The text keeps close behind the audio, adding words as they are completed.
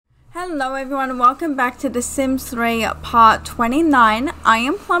Hello everyone and welcome back to The Sims 3 part 29. I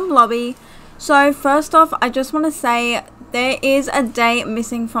am Plum Lobby. So first off, I just want to say there is a day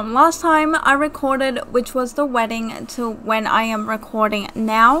missing from last time I recorded, which was the wedding, to when I am recording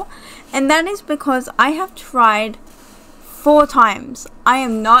now. And that is because I have tried 4 times. I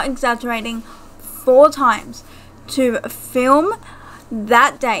am not exaggerating, 4 times to film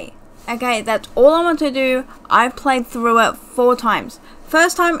that day. Okay, that's all I want to do. I played through it 4 times.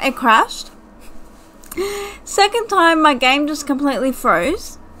 First time it crashed. Second time my game just completely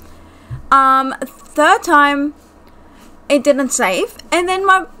froze. Third time it didn't save. And then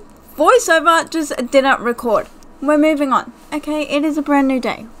my voiceover just didn't record. We're moving on. Okay, it is a brand new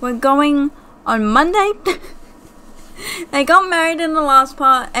day. We're going on Monday. They got married in the last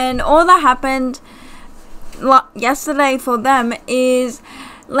part, and all that happened yesterday for them is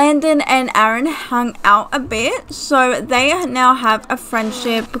Landon and Aaron hung out a bit, so they now have a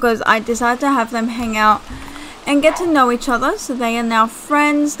friendship because I decided to have them hang out and get to know each other. So they are now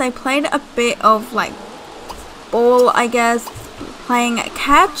friends. They played a bit of like ball, I guess, playing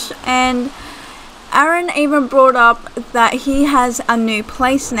catch, and Aaron even brought up that he has a new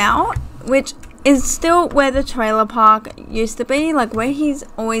place now, which is still where the trailer park used to be, like where he's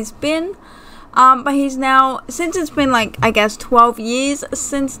always been. But he's now, since it's been like, I guess 12 years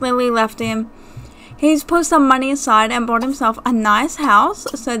since Lily left him, he's put some money aside and bought himself a nice house.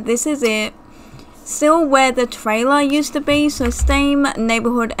 So this is it. Still where the trailer used to be, so same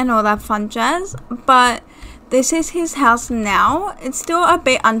neighborhood and all that fun jazz. But this is his house now. It's still a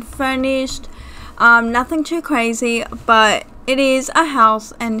bit unfurnished, nothing too crazy, but it is a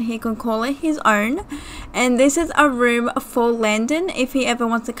house and he can call it his own. And this is a room for Landon if he ever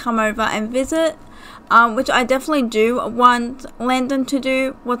wants to come over and visit, which I definitely do want Landon to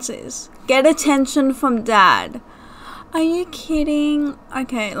do. What's this? Get attention from dad. Are you kidding?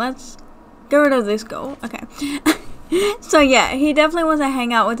 Okay, let's get rid of this girl. Okay. So yeah, he definitely wants to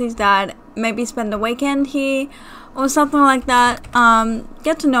hang out with his dad, maybe spend the weekend here or something like that.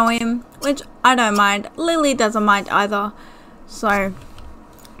 Get to know him, which I don't mind. Lily doesn't mind either. So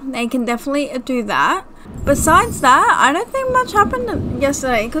they can definitely do that. Besides that, I don't think much happened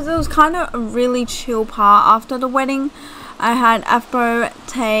yesterday because it was kind of a really chill part after the wedding. I had Afro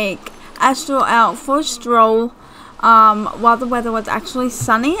take Astral out for a stroll while the weather was actually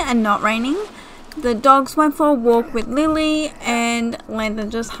sunny and not raining. The dogs went for a walk with Lily and Landon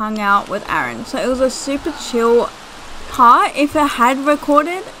just hung out with Aaron. So it was a super chill part if it had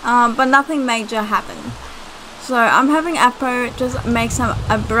recorded, but nothing major happened. So I'm having Afro just make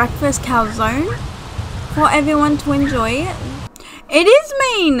a breakfast calzone for everyone to enjoy. It is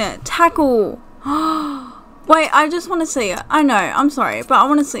mean! Tackle! Wait, I just want to see it. I know, I'm sorry, but I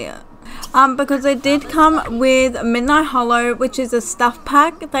want to see it. Because they did come with Midnight Hollow, which is a stuff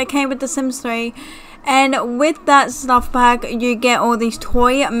pack that came with The Sims 3. And with that stuff pack, you get all these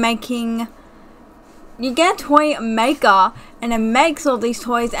toy making... You get a toy maker, and it makes all these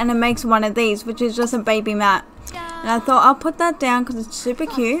toys, and it makes one of these, which is just a baby mat. And I thought I'll put that down because it's super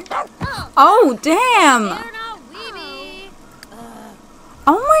cute. Oh, damn!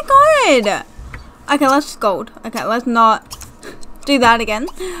 Oh my god! Okay, let's scold. Okay, let's not do that again.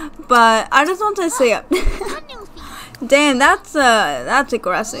 But I just want to see it. Damn, that's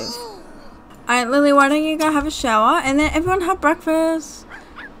aggressive. Alright, Lily, why don't you go have a shower and then everyone have breakfast?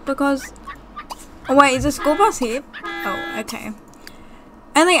 Because... Oh wait, is the school bus here? Oh, okay.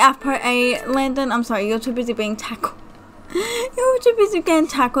 Only Afro A. Landon, I'm sorry, you're too busy being tackled. You're too busy getting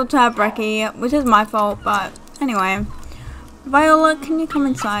tackled to have brekkie, which is my fault, but anyway. Viola, can you come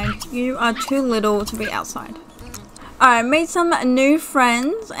inside? You are too little to be outside. Alright, made some new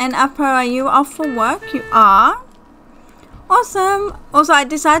friends. And Afro, are you off for work? You are. Awesome. Also, I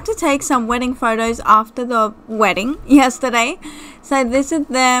decided to take some wedding photos after the wedding yesterday. So this is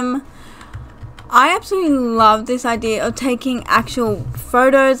them. I absolutely love this idea of taking actual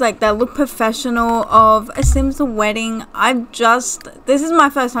photos like that look professional of a Sims wedding. This is my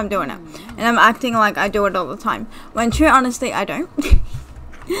first time doing it, and I'm acting like I do it all the time, when true honesty I don't.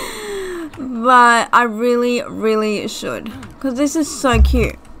 But I really should, because this is so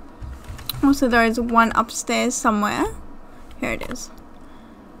cute. Also, there is one upstairs somewhere. Here it is.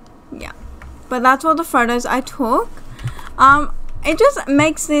 Yeah, but that's all the photos I took. It just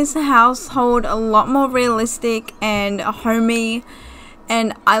makes this household a lot more realistic and homey,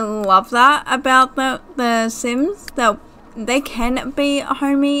 and I love that about the Sims, that they can be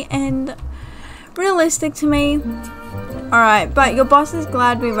homey and realistic to me. Alright, but your boss is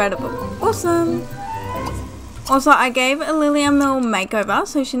glad we read a book. Awesome! Also, I gave Lily a little makeover,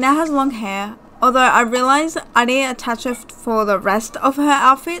 so she now has long hair. Although I realized I didn't attach it for the rest of her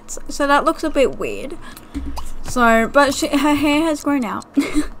outfits, so that looks a bit weird. So, but her hair has grown out.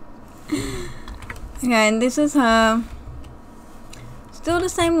 Okay, and this is her. Still the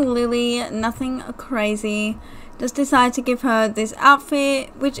same Lily, nothing crazy. Just decided to give her this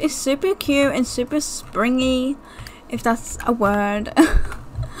outfit, which is super cute and super springy, if that's a word.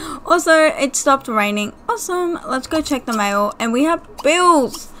 Also, it stopped raining. Awesome. Let's go check the mail. And we have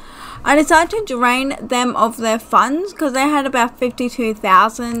bills. I decided to drain them of their funds because they had about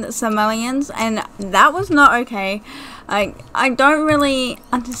 52,000 simoleons, and that was not okay. I don't really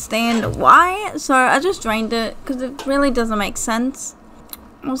understand why, so I just drained it because it really doesn't make sense.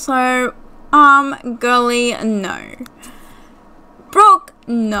 Also, Girly, no. Brooke,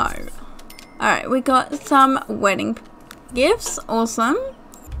 no. Alright, we got some wedding gifts. Awesome.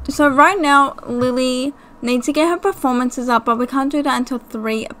 So right now, Lily needs to get her performances up, but we can't do that until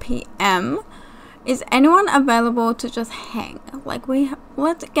 3 p.m. Is anyone available to just hang? Like,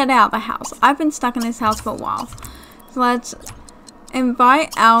 let's get out of the house. I've been stuck in this house for a while. So let's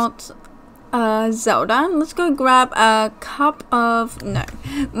invite out Zelda. Let's go grab a cup of... No.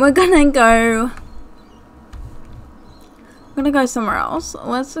 We're gonna go somewhere else.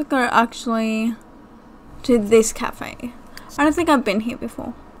 Let's go actually to this cafe. I don't think I've been here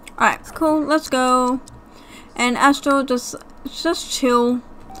before. Alright, cool. Let's go. And Astral just chill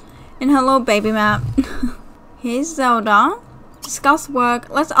in her little baby map. Here's Zelda. Discuss work.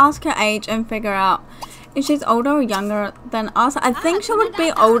 Let's ask her age and figure out if she's older or younger than us. I think she would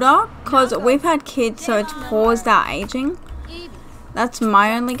be older because we've had kids, so it's paused our aging. That's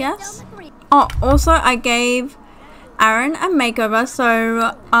my only guess. Oh, also I gave Aaron a makeover,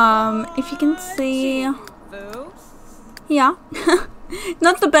 so if you can see here.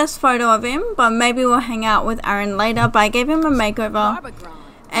 Not the best photo of him, but maybe we'll hang out with Aaron later. But I gave him a makeover,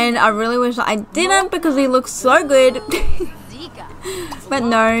 and I really wish I didn't because he looks so good. But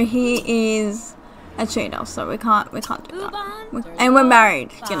no, he is a cheater, so we can't do that. And we're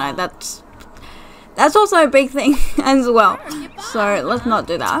married, you know, that's also a big thing as well. So let's not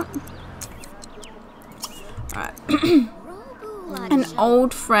do that. Alright. An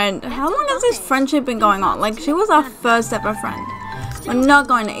old friend. How long has this friendship been going on? Like, she was our first ever friend. We're not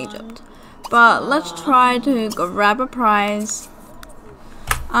going to Egypt, but let's try to grab a prize.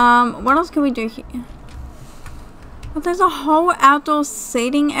 What else can we do here? Well, there's a whole outdoor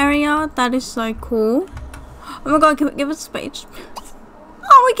seating area. That is so cool. Oh my god, can we give a speech?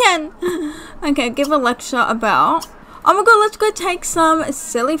 Oh, we can. Okay, give a lecture about... Oh my god, let's go take some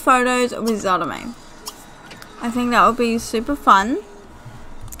silly photos with Zelda May. I think that would be super fun.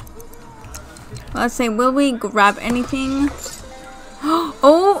 Let's see, will we grab anything?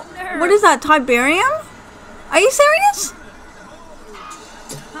 Oh, what is that? Tiberium? Are you serious?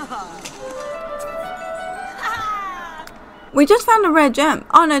 We just found a rare gem.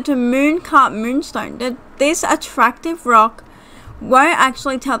 Oh no, to Mooncut Moonstone. This attractive rock won't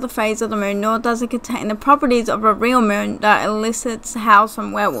actually tell the phase of the moon, nor does it contain the properties of a real moon that elicits howls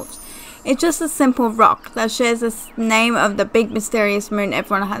from werewolves. It's just a simple rock that shares the name of the big mysterious moon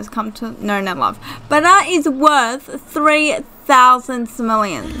everyone has come to know and love. But that is worth 3,000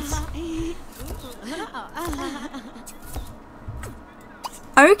 simoleons.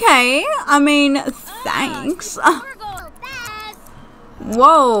 Okay, I mean, thanks.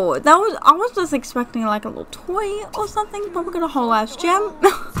 Whoa, I was just expecting like a little toy or something, but we got a whole ass gem.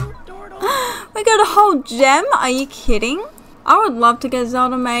 We got a whole gem? Are you kidding? I would love to get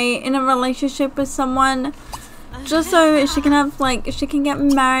Zelda May in a relationship with someone, just so she can have she can get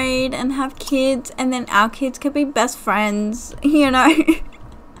married and have kids, and then our kids could be best friends, you know.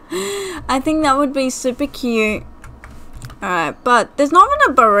 I think that would be super cute. Alright, but there's not even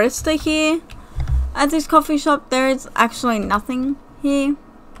a barista here at this coffee shop. There is actually nothing here,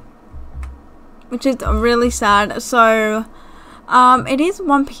 which is really sad. So it is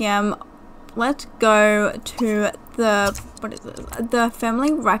 1 p.m. Let's go to the the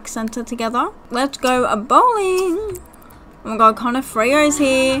family rec center together. Let's go bowling. Oh my god, Connor Freo's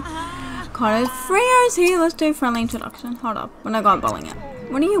here. Connor Freo's here. Let's do a friendly introduction. Hold up, we're not going bowling yet.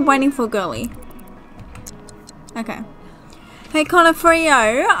 What are you waiting for, girly? Okay. Hey Connor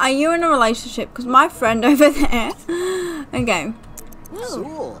Freo, are you in a relationship? Because my friend over there. Okay.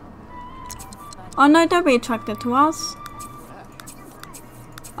 Cool. Oh no, don't be attracted to us.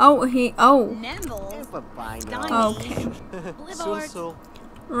 Oh, okay.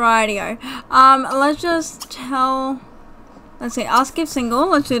 Rightio. Let's just tell... Let's see, ask if single.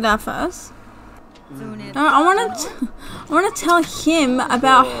 Let's do that first. No, I want to tell him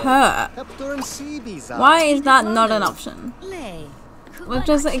about her. Why is that not an option? Let's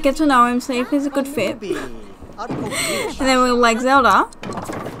just get to know him, see if he's a good fit. And then we'll like Zelda.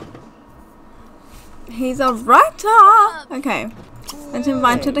 He's a writer. Okay. Let's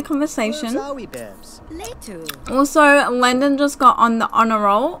invite to the conversation. Also, Landon just got on the honor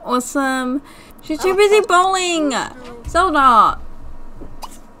roll. Awesome. She's too busy bowling. Zelda.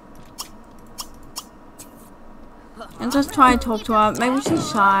 And just try and talk to her. Maybe she's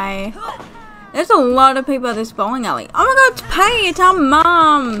shy. There's a lot of people at this bowling alley. Oh my god, it's Pay. It's our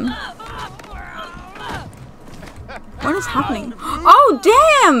mum. What is happening? Oh,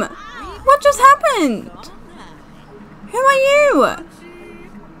 damn. What just happened? Who are you?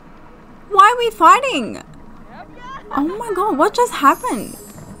 Why are we fighting? Oh my god, what just happened?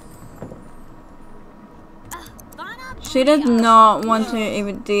 She did not want to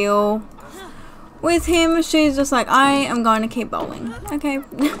even deal with him. She's just like, I am going to keep bowling. Okay.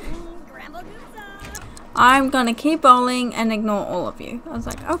 I'm going to keep bowling and ignore all of you. I was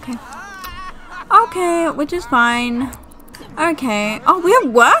like, okay. Okay, which is fine. Okay. Oh, we have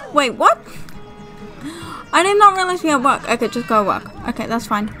work? Wait, what? I did not realize we had work. Okay, just go work. Okay, that's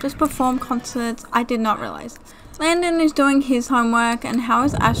fine. Just perform concerts. I did not realize. Landon is doing his homework. And how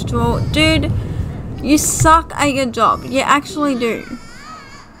is Astral? Dude, you suck at your job. You actually do.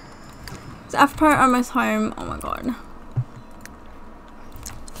 Is Afro almost home? Oh my god.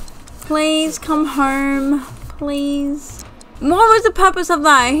 Please come home. Please. What was the purpose of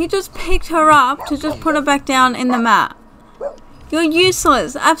that? He just picked her up to just put her back down in the mat. You're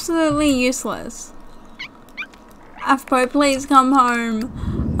useless. Absolutely useless. Afro, please come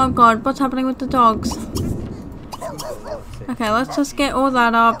home. Oh god, what's happening with the dogs? Okay, let's just get all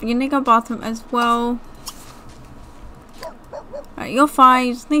that up. You need to go bathroom as well. Alright, you're fine.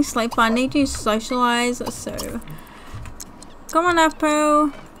 You just need sleep. I need you to socialize. So, come on,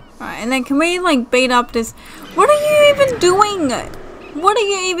 Afro. Alright, and then can we like beat up this? What are you even doing? What are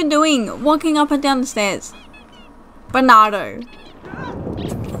you even doing? Walking up and down the stairs. Bernardo.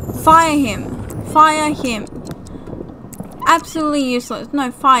 Fire him. Fire him. Absolutely useless.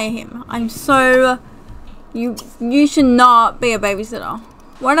 No, fire him. I'm so... You should not be a babysitter.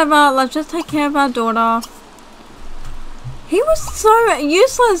 Whatever, let's just take care of our daughter. He was so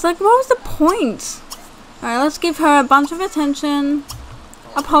useless. Like, what was the point? Alright, let's give her a bunch of attention.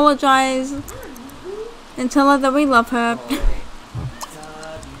 Apologize. And tell her that we love her.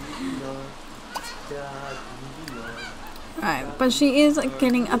 Alright, but she is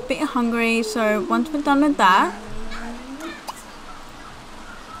getting a bit hungry. So, once we're done with that,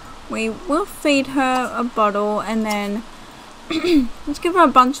 we will feed her a bottle and then let's give her a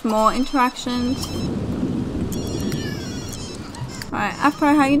bunch more interactions. Alright,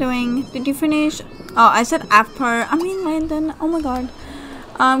 Afro, how you doing? Did you finish? Oh, I said Afro. I mean Landon. Oh my god.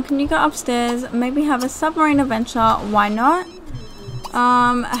 Can you go upstairs? Maybe have a submarine adventure. Why not?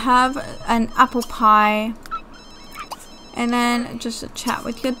 Have an apple pie. And then just chat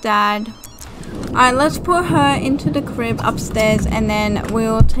with your dad. Alright, let's put her into the crib upstairs and then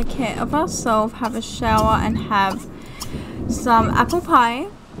we'll take care of ourselves, have a shower and have some apple pie.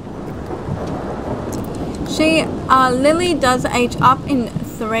 Lily does age up in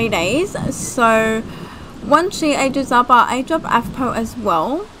 3 days, so once she ages up, I'll age up Afro as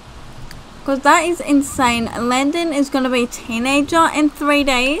well. Because that is insane. Landon is going to be a teenager in 3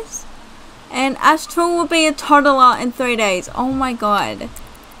 days. And Astral will be a toddler in 3 days. Oh my god.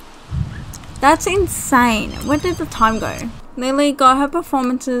 That's insane. Where did the time go? Lily got her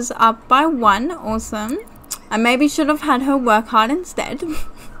performances up by 1. Awesome. I maybe should have had her work hard instead.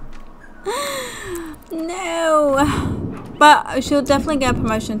 No. But she'll definitely get a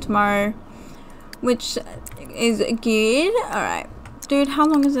promotion tomorrow, which is good. Alright. Dude, how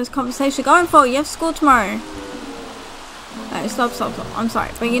long is this conversation going for? You have school tomorrow. Alright, stop. I'm sorry.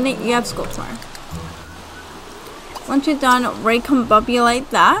 But you have school tomorrow. Once you're done, recombobulate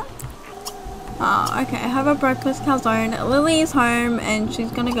that. Oh, okay. Have a breakfast calzone. Lily is home and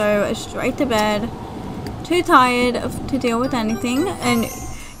she's gonna go straight to bed. Too tired to deal with anything. And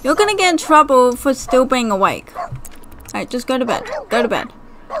you're gonna get in trouble for still being awake. Alright, just go to bed. Go to bed.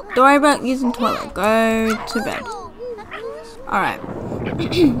 Don't worry about using toilet. Go to bed. Alright.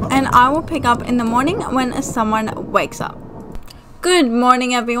 And I will pick up in the morning when someone wakes up. Good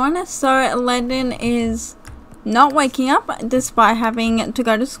morning, everyone. So, Landon is not waking up despite having to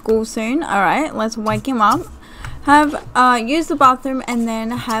go to school soon. Alright, let's wake him up. Use the bathroom and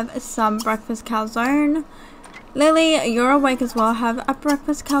then have some breakfast calzone. Lily, you're awake as well. Have a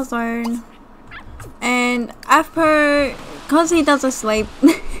breakfast calzone. And Afro, because he doesn't sleep,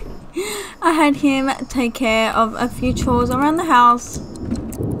 I had him take care of a few chores around the house.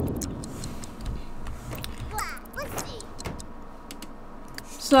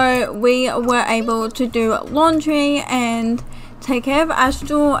 So we were able to do laundry and take care of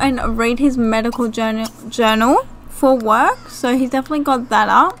Astral and read his medical journal for work. So he's definitely got that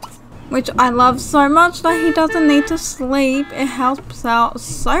up, which I love so much that he doesn't need to sleep. It helps out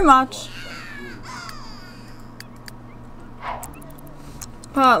so much.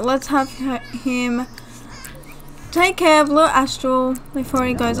 But let's have him take care of little Astral before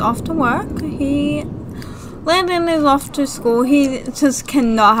he goes off to work. Landon is off to school. He just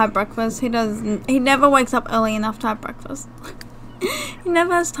cannot have breakfast. He never wakes up early enough to have breakfast. He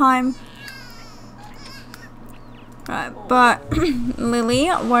never has time. Right, but Lily,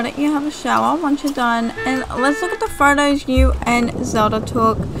 why don't you have a shower once you're done, and let's look at the photos you and Zelda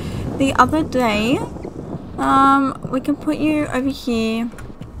took the other day. We can put you over here.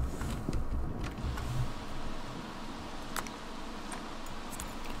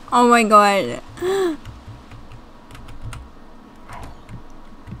 Oh my god.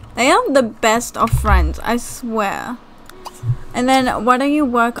 They are the best of friends, I swear. And then why don't you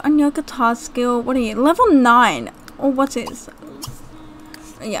work on your guitar skill? What are you, level 9? Or what is?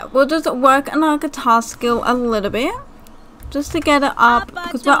 Yeah, we'll just work on our guitar skill a little bit. Just to get it up,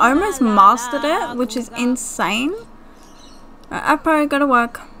 because we're almost mastered it, which is insane. Alright, Apro, go to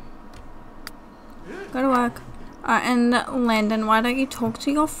work. Go to work. Alright, and Landon, why don't you talk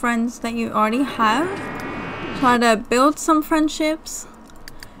to your friends that you already have? Try to build some friendships.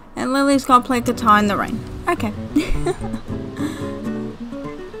 And Lily's gonna play guitar in the rain. Okay.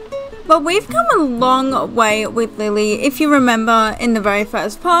 But we've come a long way with Lily. If you remember in the very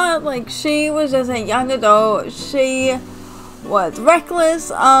first part, like, she was just a young adult. She was reckless.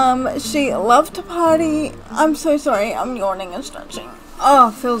 She loved to party. I'm so sorry, I'm yawning and stretching.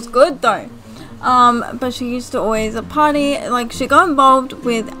 Oh, feels good though. But she used to always party. Like, she got involved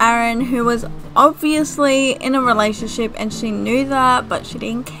with Aaron, who was obviously in a relationship, and she knew that, but she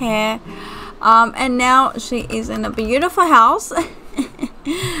didn't care. And now she is in a beautiful house.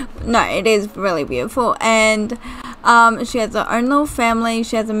 No, it is really beautiful. And she has her own little family.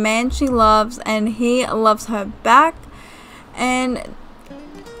 She has a man she loves, and he loves her back. And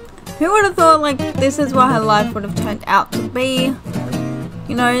who would have thought, like, this is what her life would have turned out to be,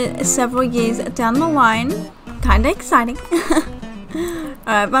 you know, several years down the line. Kind of exciting.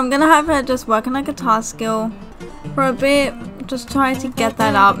 Alright, but I'm gonna have her just work on her guitar skill for a bit, just try to get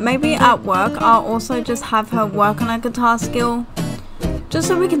that up. Maybe at work I'll also just have her work on her guitar skill, just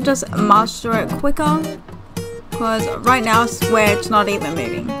so we can just master it quicker, because right now I swear it's not even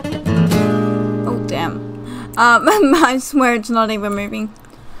moving. Oh damn. I swear it's not even moving.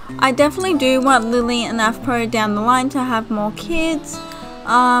 I definitely do want Lily and Afro down the line to have more kids,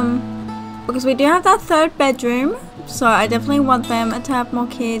 because we do have that third bedroom, so I definitely want them to have more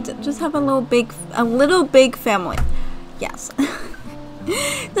kids. Just have a little big family. Yes.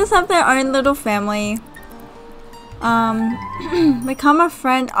 Just have their own little family. Become a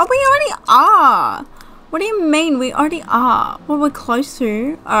friend. Oh, we already are. What do you mean we already are? Well, we're close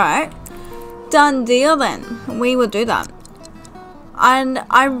to. Alright. Done deal then. We will do that. And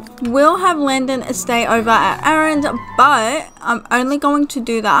I will have Landon stay over at Aaron's, but I'm only going to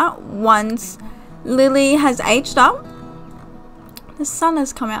do that once Lily has aged up. The sun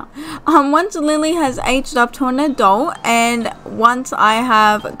has come out. Once Lily has aged up to an adult, and once I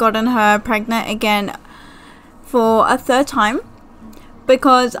have gotten her pregnant again for a third time,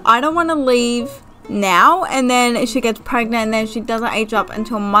 because I don't want to leave now and then she gets pregnant and then she doesn't age up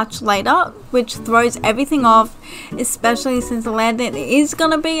until much later, which throws everything off, especially since Landon is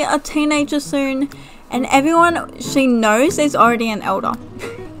gonna be a teenager soon and everyone she knows is already an elder.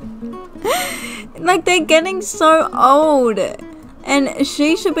 Like, they're getting so old, and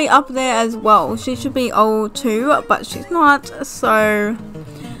she should be up there as well. She should be old too, but she's not. So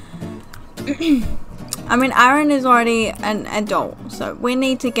I mean, Aaron is already an adult, so we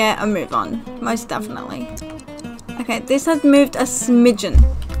need to get a move on, most definitely. Okay, this has moved a smidgen.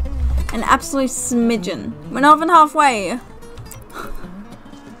 An absolute smidgen. We're not even halfway.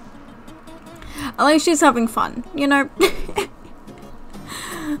 At least she's having fun, you know?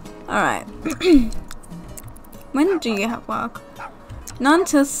 Alright. When do you have work? Not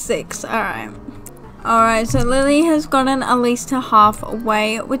until 6, alright. Alright, so Lily has gotten at least to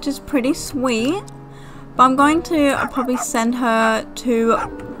halfway, which is pretty sweet. But I'm going to probably send her to...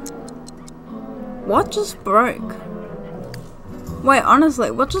 What just broke? Wait,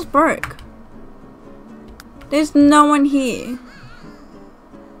 honestly, what just broke? There's no one here.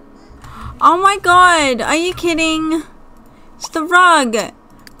 Oh my god, are you kidding? It's the rug.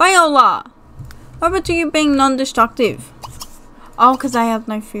 Viola, what about you being non-destructive? Oh, because I have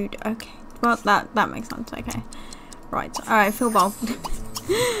no food. Okay, well, that makes sense. Okay, right. Alright, fill bowl.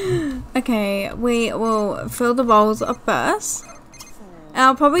 Okay, we will fill the bowls up first. And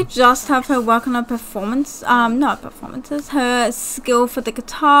I'll probably just have her work on her performance, not performances, her skill for the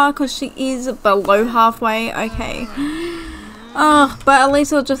guitar, because she is below halfway. Okay. But at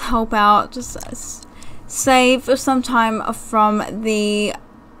least it'll just help out, just save some time from the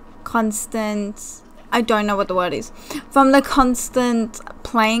constant, I don't know what the word is, from the constant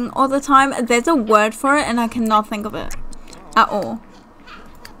playing all the time. There's a word for it and I cannot think of it at all.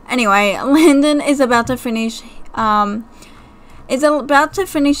 Anyway, Landon is about to finish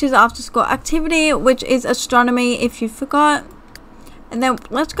his after school activity, which is astronomy, if you forgot. And then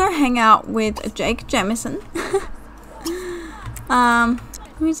let's go hang out with Jake Jamison.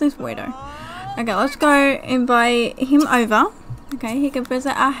 Who is this weirdo? Okay, let's go invite him over. Okay, he can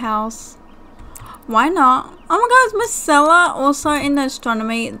visit our house. Why not? Oh my god, is Marcella also in the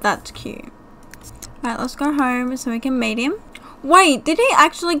astronomy? That's cute. Alright, let's go home so we can meet him. Wait, did he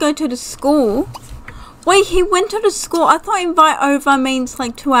actually go to the school? Wait, he went to the school. I thought invite over means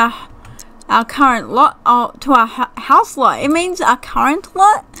like to our current lot, to our house lot. It means our current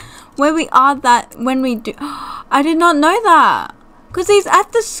lot where we are that when we do. I did not know that. Because he's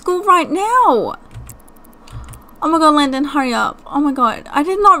at the school right now. Oh my god, Landon, hurry up. Oh my god, I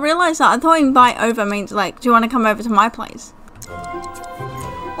did not realize that. I thought invite over means like, do you want to come over to my place?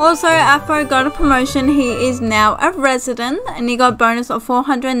 Also, Afro got a promotion. He is now a resident and he got a bonus of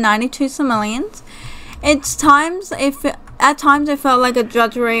 492 simoleons. At times it felt like a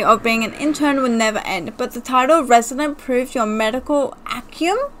drudgery of being an intern would never end, but the title of resident proves your medical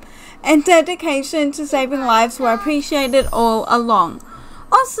acumen and dedication to saving lives were appreciated all along.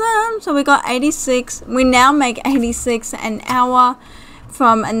 Awesome! So we got 86. We now make 86 an hour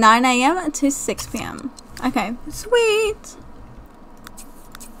from 9 AM to 6 PM. Okay, sweet.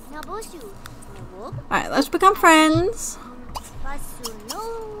 Alright, let's become friends.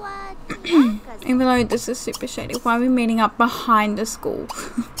 Even though this is super shady, why are we meeting up behind the school?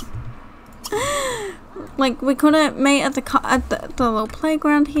 Like, we couldn't meet at the little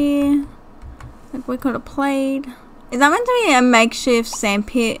playground here. Like, we could have played. Is that meant to be a makeshift sand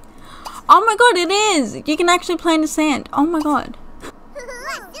pit? Oh my god, it is! You can actually play in the sand. Oh my god.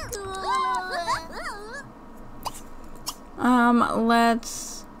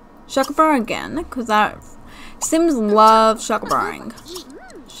 Let's Shaka again, because that Sims love Shaka-barring.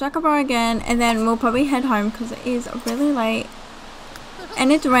 Shaka again, and then we'll probably head home because it is really late.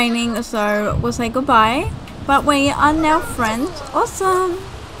 And it's raining, so we'll say goodbye. But we are now friends. Awesome!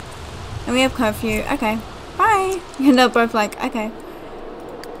 And we have curfew. Okay. Bye! And they're both like, okay.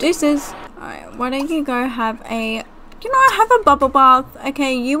 Deuces. Alright, why don't you go have a... have a bubble bath.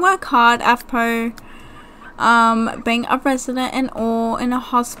 Okay, you work hard, AFPO. Being a resident and all in a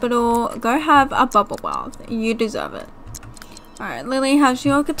hospital. Go have a bubble bath. You deserve it. Alright, Lily, how's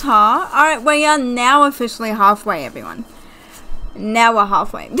your guitar? Alright, we are now officially halfway, everyone. Now we're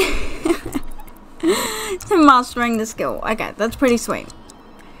halfway. To mastering the skill. Okay, that's pretty sweet.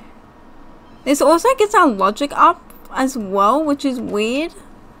 This also gets our logic up as well, which is weird.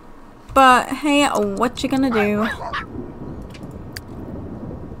 But hey, what you gonna do?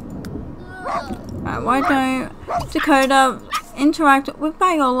 Alright, why don't Dakota interact with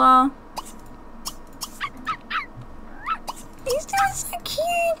Viola? These two are so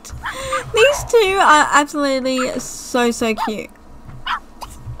cute. These two are absolutely so cute.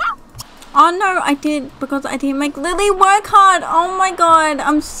 Oh no, I didn't make Lily work hard. Oh my god,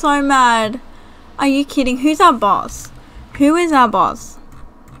 I'm so mad. Are you kidding? Who's our boss? Who is our boss?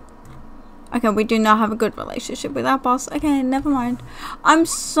 Okay, we do not have a good relationship with our boss. Okay, never mind. I'm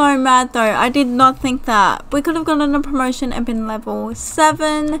so mad though. I did not think that. We could have gotten a promotion and been level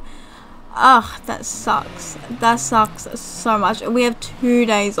 7. Ugh, that sucks. That sucks so much. We have 2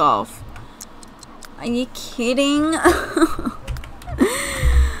 days off. Are you kidding?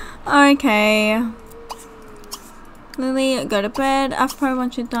 Okay. Lily, go to bed. Afro,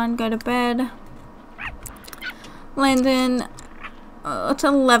 once you're done, go to bed. Landon, it's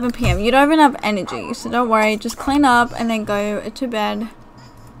 11 PM. You don't even have energy, so don't worry. Just clean up and then go to bed.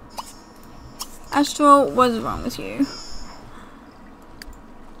 Astral, what's wrong with you?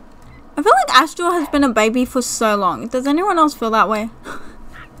 I feel like Astral has been a baby for so long. Does anyone else feel that way?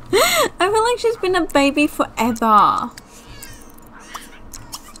 I feel like she's been a baby forever.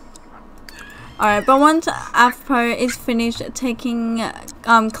 Alright, but once Afro is finished taking,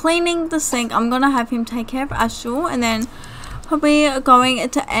 cleaning the sink, I'm gonna have him take care of Astral, and then probably going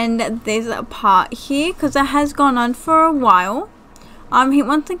to end this part here, because it has gone on for a while. He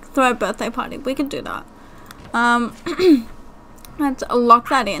wants to throw a birthday party. We could do that. Let's lock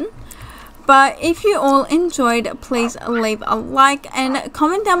that in. But if you all enjoyed, please leave a like and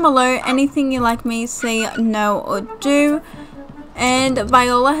comment down below anything you'd like me to see, know, or do. And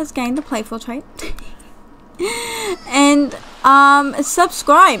Viola has gained a playful trait. And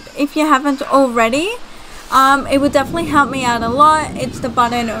subscribe if you haven't already. It would definitely help me out a lot. It's the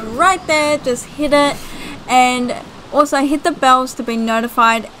button right there. Just hit it. And also hit the bells to be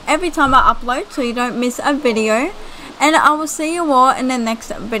notified every time I upload so you don't miss a video. And I will see you all in the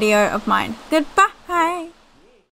next video of mine. Goodbye.